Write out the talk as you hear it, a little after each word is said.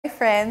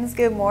friends,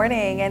 good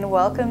morning and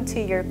welcome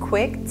to your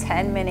quick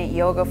 10-minute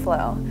yoga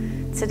flow.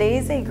 Today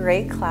is a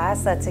great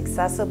class that's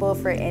accessible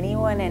for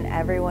anyone and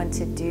everyone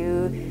to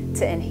do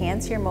to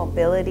enhance your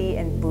mobility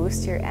and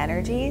boost your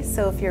energy.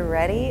 So if you're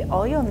ready,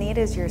 all you'll need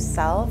is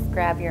yourself.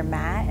 Grab your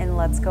mat and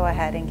let's go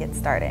ahead and get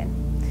started.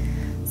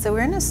 So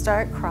we're going to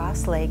start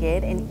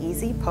cross-legged in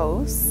easy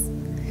pose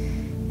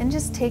and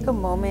just take a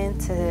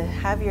moment to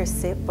have your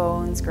sit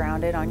bones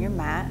grounded on your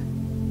mat.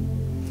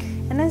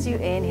 And as you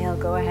inhale,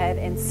 go ahead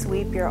and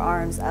sweep your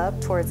arms up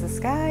towards the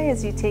sky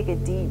as you take a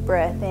deep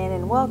breath in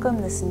and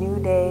welcome this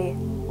new day,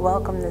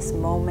 welcome this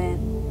moment.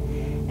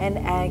 And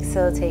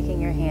exhale,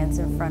 taking your hands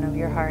in front of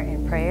your heart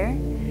in prayer.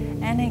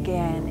 And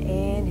again,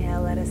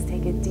 inhale, let us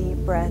take a deep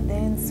breath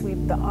in,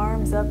 sweep the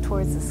arms up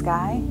towards the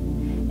sky.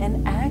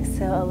 And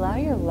exhale, allow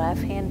your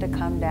left hand to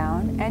come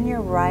down and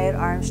your right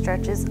arm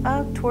stretches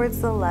up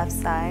towards the left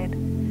side.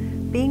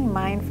 Being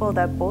mindful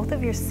that both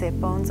of your sit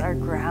bones are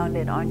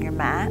grounded on your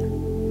mat.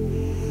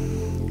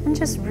 And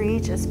just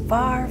reach as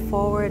far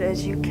forward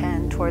as you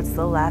can towards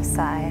the left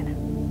side.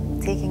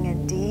 Taking a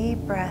deep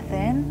breath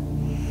in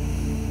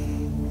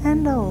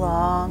and a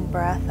long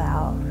breath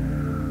out.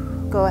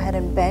 Go ahead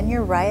and bend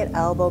your right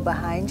elbow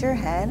behind your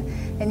head,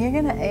 and you're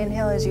gonna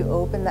inhale as you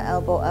open the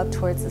elbow up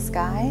towards the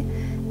sky,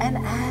 and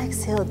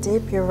exhale,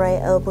 dip your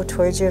right elbow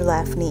towards your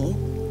left knee.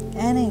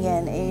 And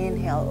again,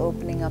 inhale,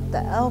 opening up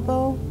the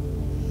elbow.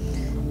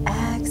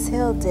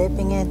 Exhale,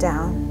 dipping it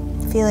down.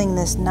 Feeling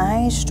this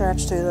nice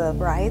stretch through the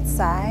right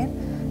side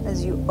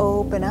as you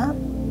open up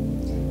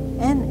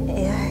and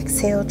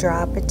exhale,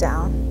 drop it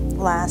down.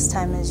 Last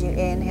time as you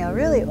inhale,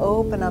 really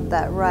open up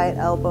that right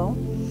elbow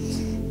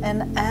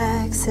and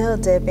exhale,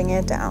 dipping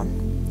it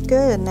down.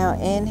 Good. Now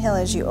inhale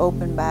as you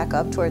open back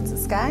up towards the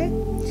sky.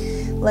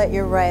 Let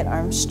your right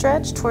arm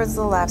stretch towards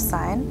the left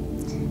side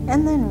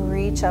and then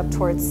reach up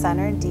towards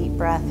center. Deep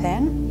breath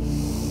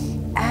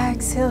in.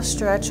 Exhale,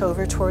 stretch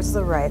over towards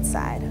the right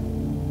side.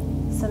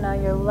 So now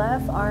your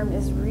left arm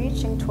is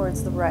reaching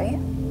towards the right.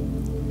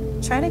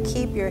 Try to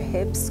keep your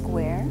hips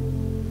square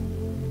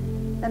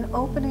and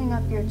opening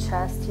up your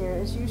chest here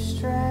as you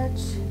stretch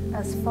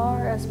as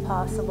far as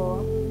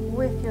possible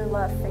with your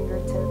left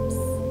fingertips.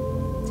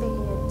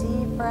 Taking a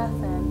deep breath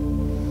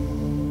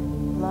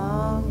in,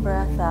 long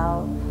breath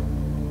out,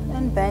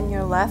 and bend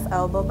your left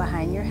elbow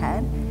behind your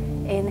head.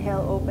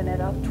 Inhale, open it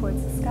up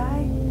towards the sky,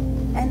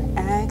 and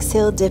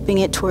exhale, dipping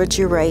it towards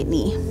your right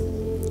knee.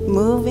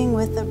 Moving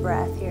with the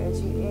breath here as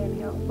you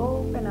inhale,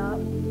 open up,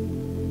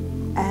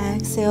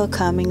 exhale,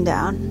 coming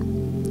down.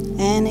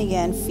 And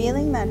again,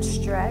 feeling that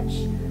stretch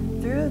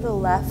through the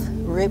left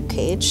rib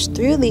cage,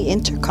 through the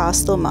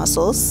intercostal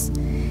muscles.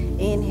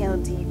 Inhale,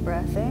 deep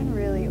breath in,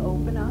 really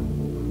open up.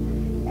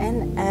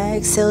 And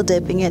exhale,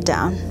 dipping it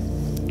down.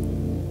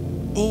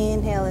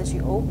 Inhale as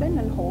you open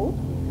and hold.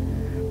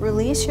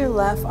 Release your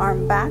left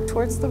arm back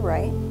towards the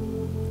right.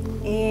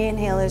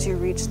 Inhale as you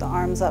reach the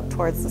arms up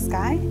towards the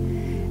sky.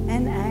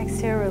 And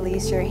exhale,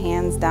 release your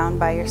hands down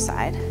by your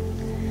side.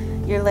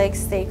 Your legs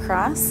stay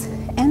crossed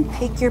and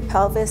pick your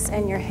pelvis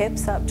and your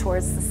hips up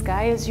towards the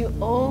sky as you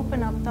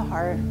open up the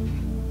heart,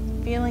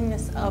 feeling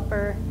this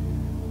upper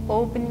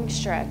opening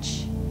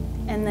stretch.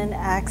 And then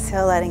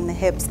exhale, letting the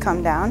hips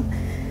come down.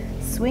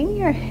 Swing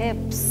your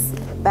hips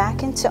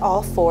back into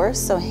all fours,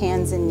 so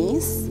hands and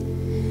knees.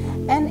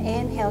 And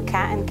inhale,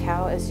 cat and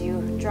cow as you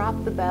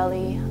drop the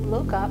belly,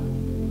 look up.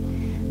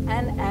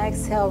 And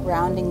exhale,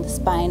 rounding the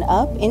spine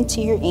up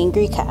into your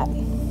angry cat.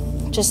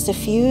 Just a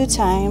few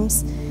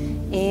times.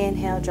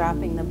 Inhale,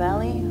 dropping the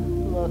belly,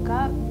 look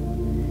up.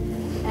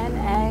 And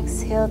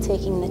exhale,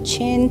 taking the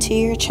chin to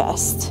your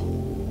chest.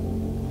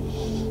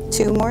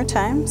 2 more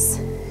times.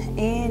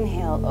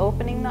 Inhale,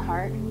 opening the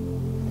heart.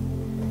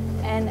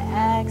 And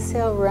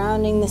exhale,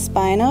 rounding the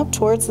spine up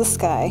towards the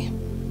sky.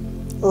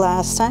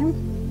 Last time.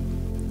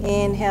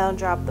 Inhale,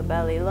 drop the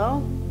belly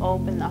low,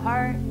 open the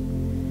heart.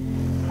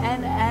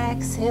 And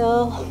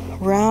exhale,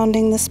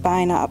 rounding the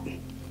spine up.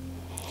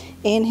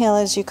 Inhale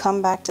as you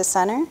come back to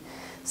center.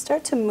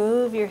 Start to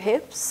move your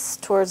hips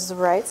towards the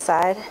right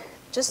side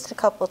just a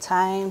couple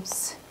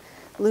times.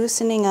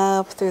 Loosening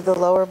up through the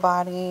lower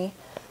body,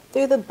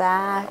 through the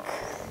back,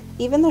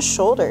 even the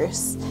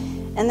shoulders.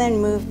 And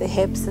then move the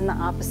hips in the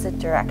opposite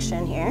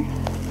direction here.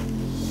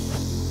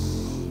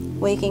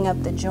 Waking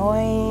up the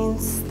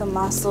joints, the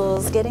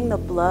muscles, getting the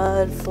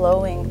blood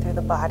flowing through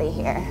the body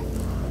here.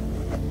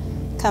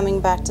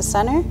 Coming back to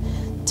center,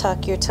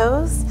 tuck your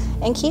toes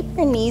and keep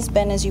your knees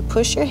bent as you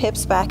push your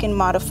hips back in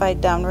modified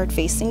downward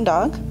facing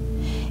dog.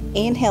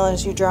 Inhale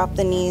as you drop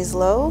the knees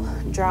low,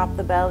 drop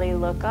the belly,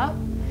 look up.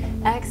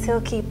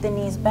 Exhale, keep the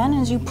knees bent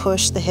as you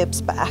push the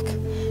hips back.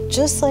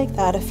 Just like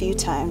that a few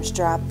times.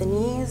 Drop the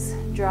knees,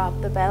 drop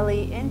the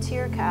belly into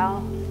your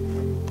cow.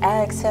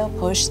 Exhale,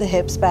 push the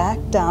hips back,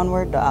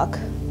 downward dog.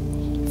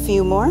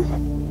 Few more.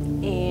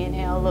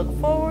 Inhale, look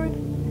forward.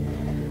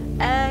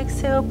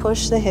 Exhale,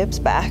 push the hips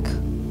back.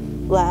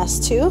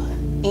 Last 2.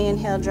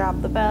 Inhale,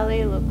 drop the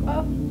belly, look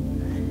up.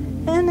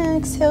 And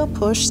exhale,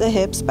 push the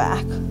hips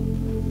back.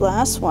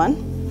 Last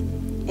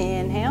 1.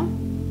 Inhale.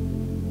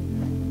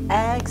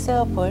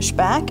 Exhale, push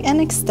back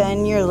and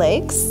extend your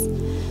legs.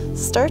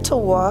 Start to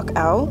walk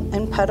out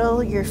and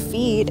pedal your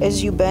feet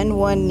as you bend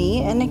one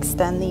knee and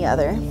extend the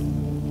other.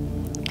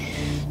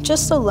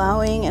 Just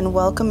allowing and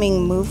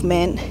welcoming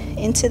movement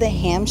into the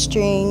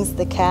hamstrings,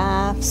 the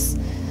calves,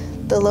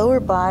 the lower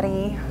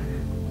body.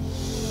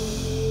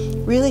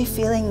 Really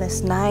feeling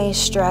this nice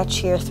stretch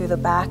here through the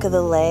back of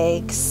the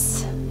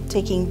legs.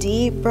 Taking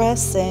deep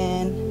breaths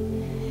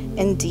in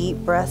and deep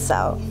breaths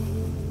out.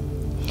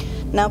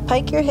 Now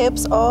pike your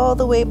hips all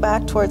the way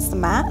back towards the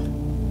mat.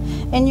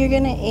 And you're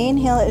gonna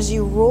inhale as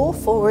you roll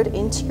forward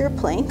into your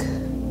plank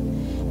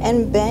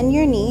and bend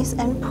your knees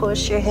and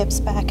push your hips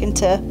back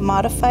into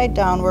modified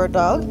downward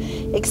dog.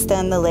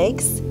 Extend the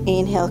legs.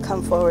 Inhale,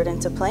 come forward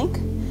into plank.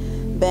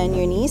 Bend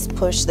your knees,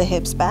 push the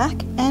hips back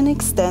and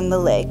extend the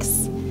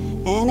legs.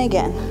 And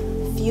again,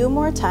 a few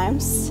more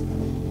times.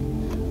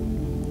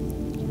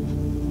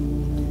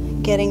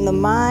 Getting the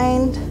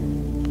mind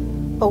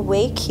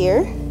awake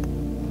here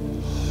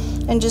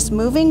and just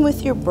moving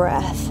with your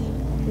breath,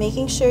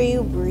 making sure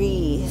you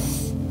breathe.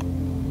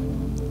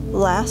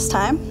 Last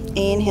time,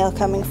 inhale,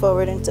 coming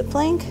forward into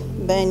plank,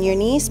 bend your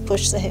knees,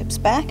 push the hips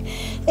back,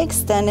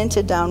 extend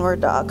into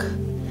downward dog.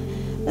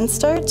 And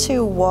start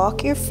to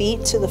walk your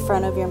feet to the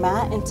front of your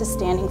mat into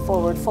standing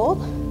forward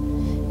fold.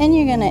 And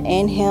you're gonna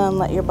inhale and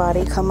let your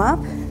body come up.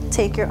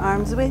 Take your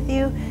arms with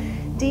you,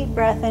 deep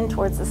breath in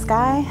towards the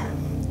sky.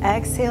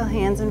 Exhale,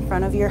 hands in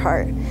front of your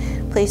heart.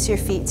 Place your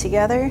feet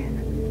together.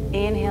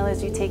 Inhale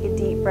as you take a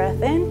deep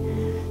breath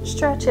in.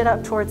 Stretch it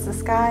up towards the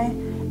sky.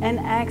 And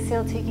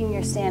exhale, taking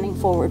your standing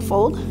forward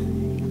fold.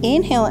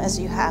 Inhale as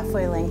you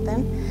halfway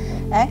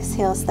lengthen.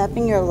 Exhale,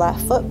 stepping your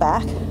left foot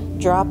back.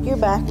 Drop your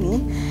back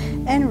knee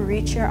and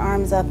reach your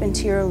arms up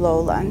into your low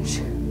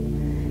lunge.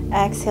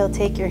 Exhale,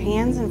 take your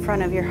hands in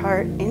front of your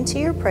heart into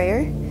your prayer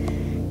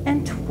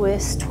and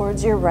twist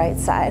towards your right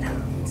side.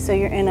 So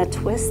you're in a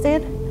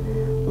twisted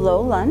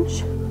low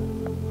lunge,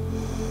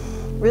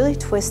 really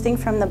twisting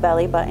from the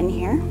belly button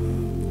here.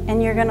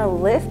 And you're gonna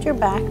lift your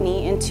back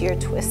knee into your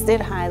twisted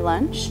high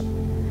lunge,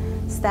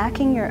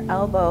 stacking your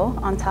elbow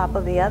on top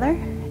of the other,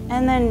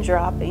 and then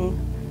dropping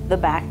the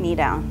back knee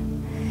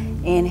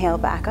down. Inhale,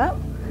 back up.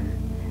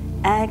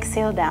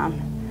 Exhale,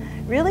 down.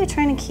 Really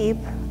trying to keep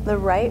the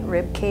right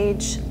rib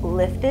cage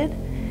lifted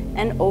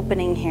and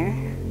opening here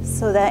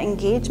so that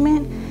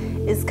engagement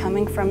is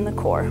coming from the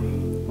core.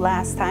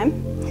 Last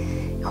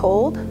time,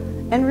 hold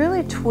and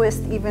really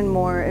twist even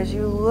more as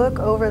you look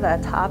over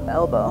that top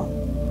elbow.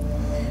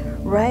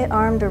 Right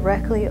arm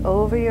directly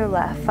over your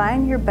left.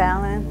 Find your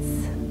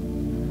balance,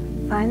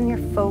 find your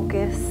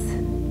focus.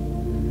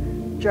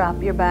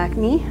 Drop your back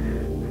knee,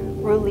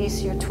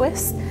 release your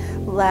twist.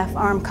 Left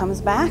arm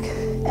comes back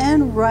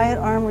and right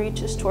arm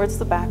reaches towards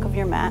the back of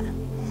your mat.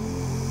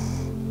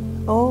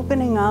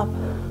 Opening up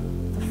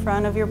the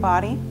front of your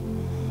body.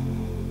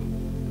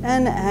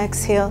 And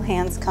exhale,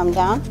 hands come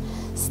down.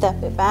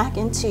 Step it back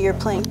into your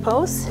plank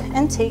pose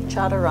and take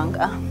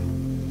chaturanga.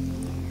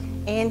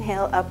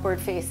 Inhale, upward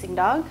facing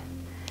dog.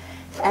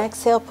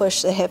 Exhale,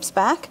 push the hips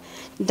back,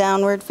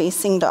 downward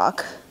facing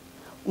dog.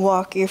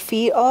 Walk your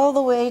feet all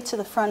the way to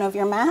the front of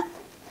your mat.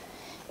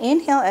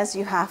 Inhale as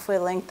you halfway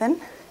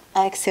lengthen.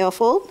 Exhale,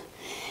 fold.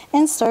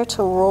 And start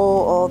to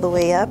roll all the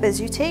way up.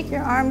 As you take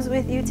your arms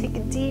with you, take a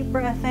deep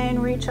breath in,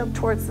 reach up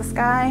towards the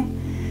sky.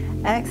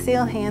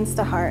 Exhale, hands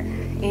to heart.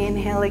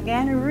 Inhale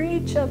again,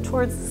 reach up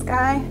towards the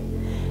sky.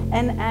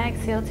 And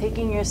exhale,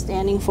 taking your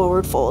standing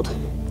forward fold.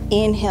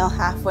 Inhale,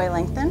 halfway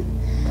lengthen.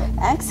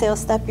 Exhale,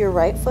 step your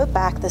right foot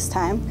back this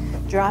time.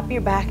 Drop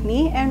your back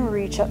knee and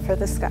reach up for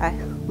the sky.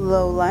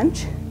 Low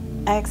lunge.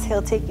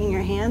 Exhale, taking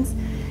your hands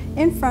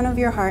in front of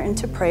your heart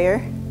into prayer.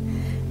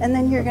 And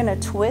then you're gonna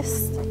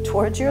twist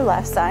towards your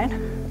left side,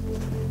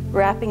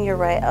 wrapping your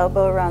right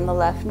elbow around the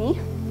left knee,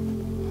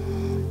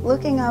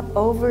 looking up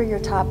over your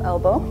top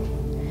elbow,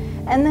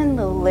 and then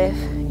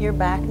lift your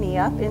back knee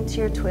up into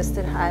your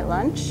twisted high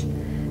lunge.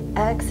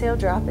 Exhale,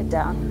 drop it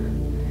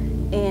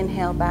down.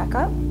 Inhale, back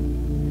up.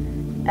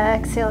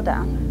 Exhale,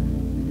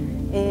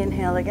 down.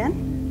 Inhale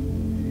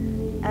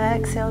again.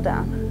 Exhale,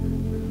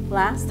 down.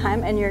 Last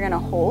time, and you're gonna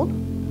hold.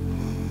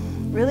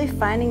 Really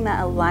finding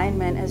that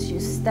alignment as you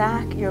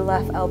stack your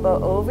left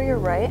elbow over your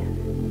right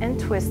and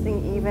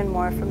twisting even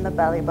more from the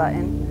belly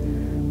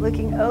button.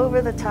 Looking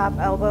over the top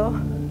elbow.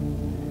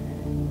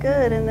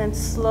 Good, and then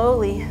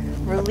slowly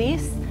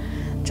release.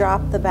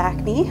 Drop the back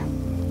knee.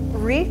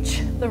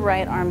 Reach the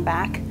right arm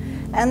back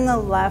and the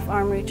left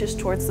arm reaches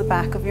towards the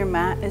back of your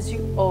mat as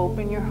you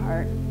open your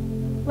heart.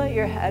 Let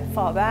your head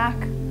fall back.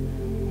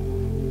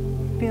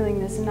 Feeling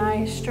this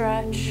nice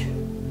stretch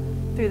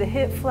through the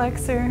hip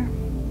flexor,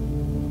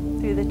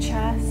 through the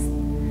chest,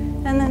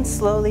 and then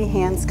slowly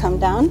hands come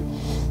down.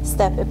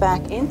 Step it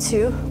back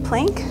into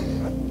plank,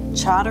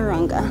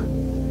 chaturanga.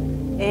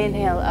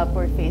 Inhale,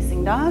 upward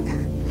facing dog.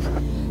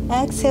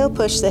 Exhale,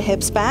 push the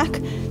hips back,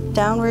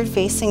 downward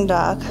facing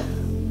dog.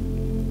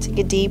 Take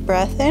a deep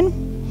breath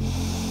in,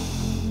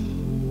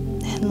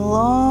 and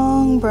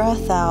long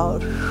breath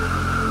out.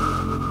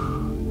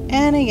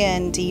 And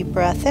again, deep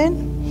breath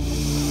in.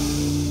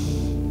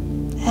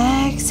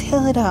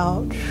 exhale it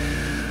out.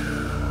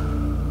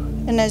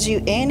 And as you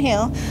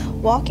inhale,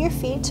 walk your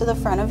feet to the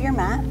front of your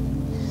mat,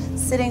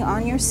 sitting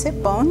on your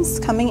sit bones,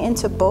 coming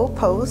into bow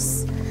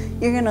pose.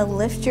 You're gonna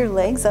lift your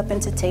legs up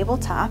into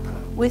tabletop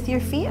with your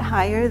feet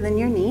higher than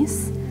your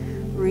knees.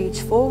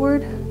 Reach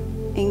forward,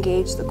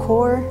 engage the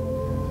core.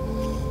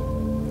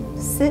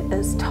 Sit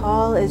as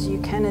tall as you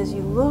can as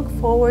you look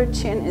forward,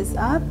 chin is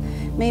up.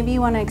 Maybe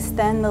you wanna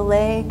extend the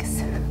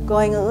legs,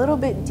 going a little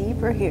bit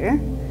deeper here,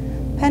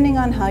 depending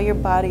on how your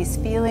body's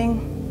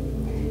feeling.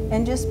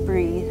 And just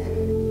breathe.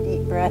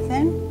 Deep breath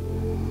in,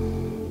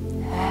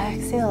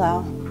 exhale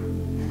out.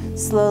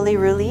 Slowly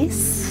release,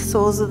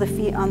 soles of the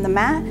feet on the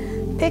mat.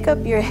 Pick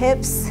up your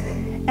hips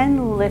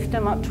and lift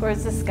them up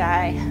towards the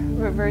sky.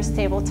 Reverse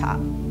tabletop,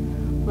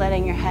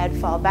 letting your head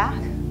fall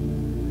back.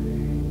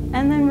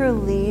 And then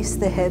release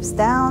the hips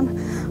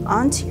down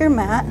onto your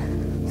mat,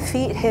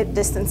 feet hip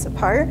distance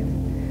apart.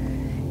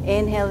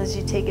 Inhale as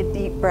you take a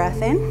deep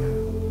breath in,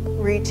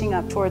 reaching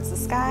up towards the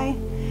sky.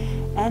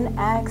 And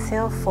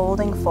exhale,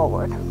 folding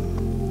forward.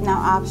 Now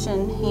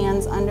option,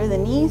 hands under the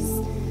knees,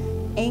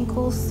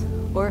 ankles,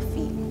 or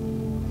feet.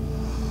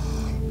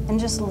 And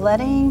just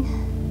letting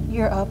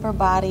your upper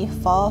body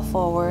fall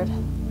forward.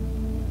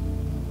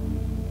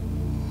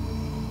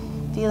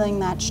 Feeling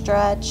that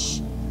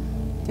stretch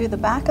through the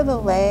back of the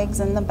legs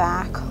and the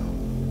back.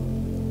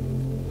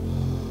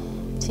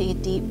 Take a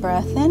deep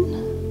breath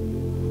in.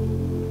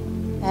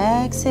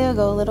 Exhale,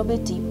 go a little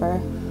bit deeper.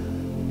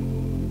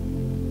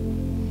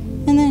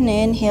 And then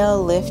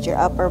inhale, lift your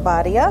upper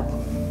body up.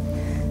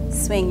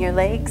 Swing your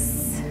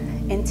legs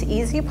into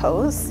easy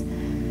pose.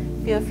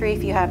 Feel free,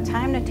 if you have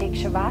time, to take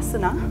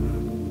Shavasana.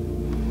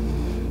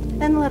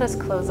 And let us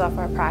close off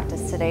our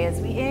practice today as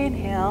we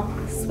inhale,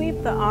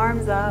 sweep the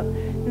arms up,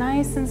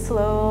 nice and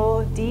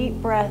slow, deep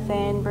breath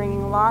in,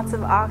 bringing lots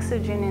of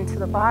oxygen into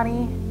the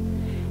body.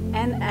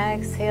 And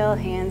exhale,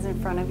 hands in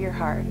front of your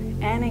heart.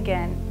 And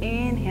again,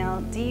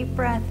 inhale, deep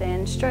breath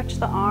in, stretch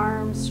the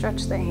arms,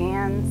 stretch the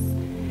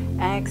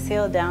hands.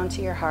 Exhale down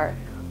to your heart.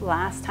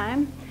 Last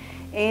time,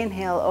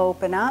 inhale,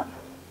 open up,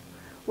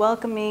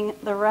 welcoming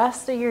the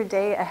rest of your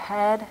day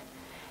ahead.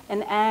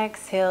 And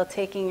exhale,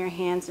 taking your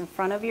hands in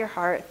front of your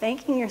heart,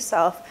 thanking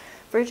yourself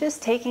for just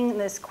taking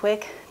this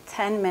quick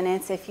 10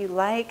 minutes. If you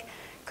like,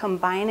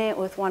 combine it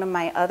with one of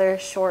my other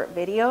short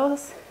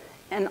videos.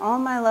 And all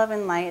my love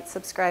and light,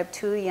 subscribe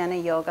to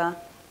Yena Yoga.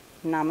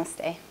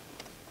 Namaste.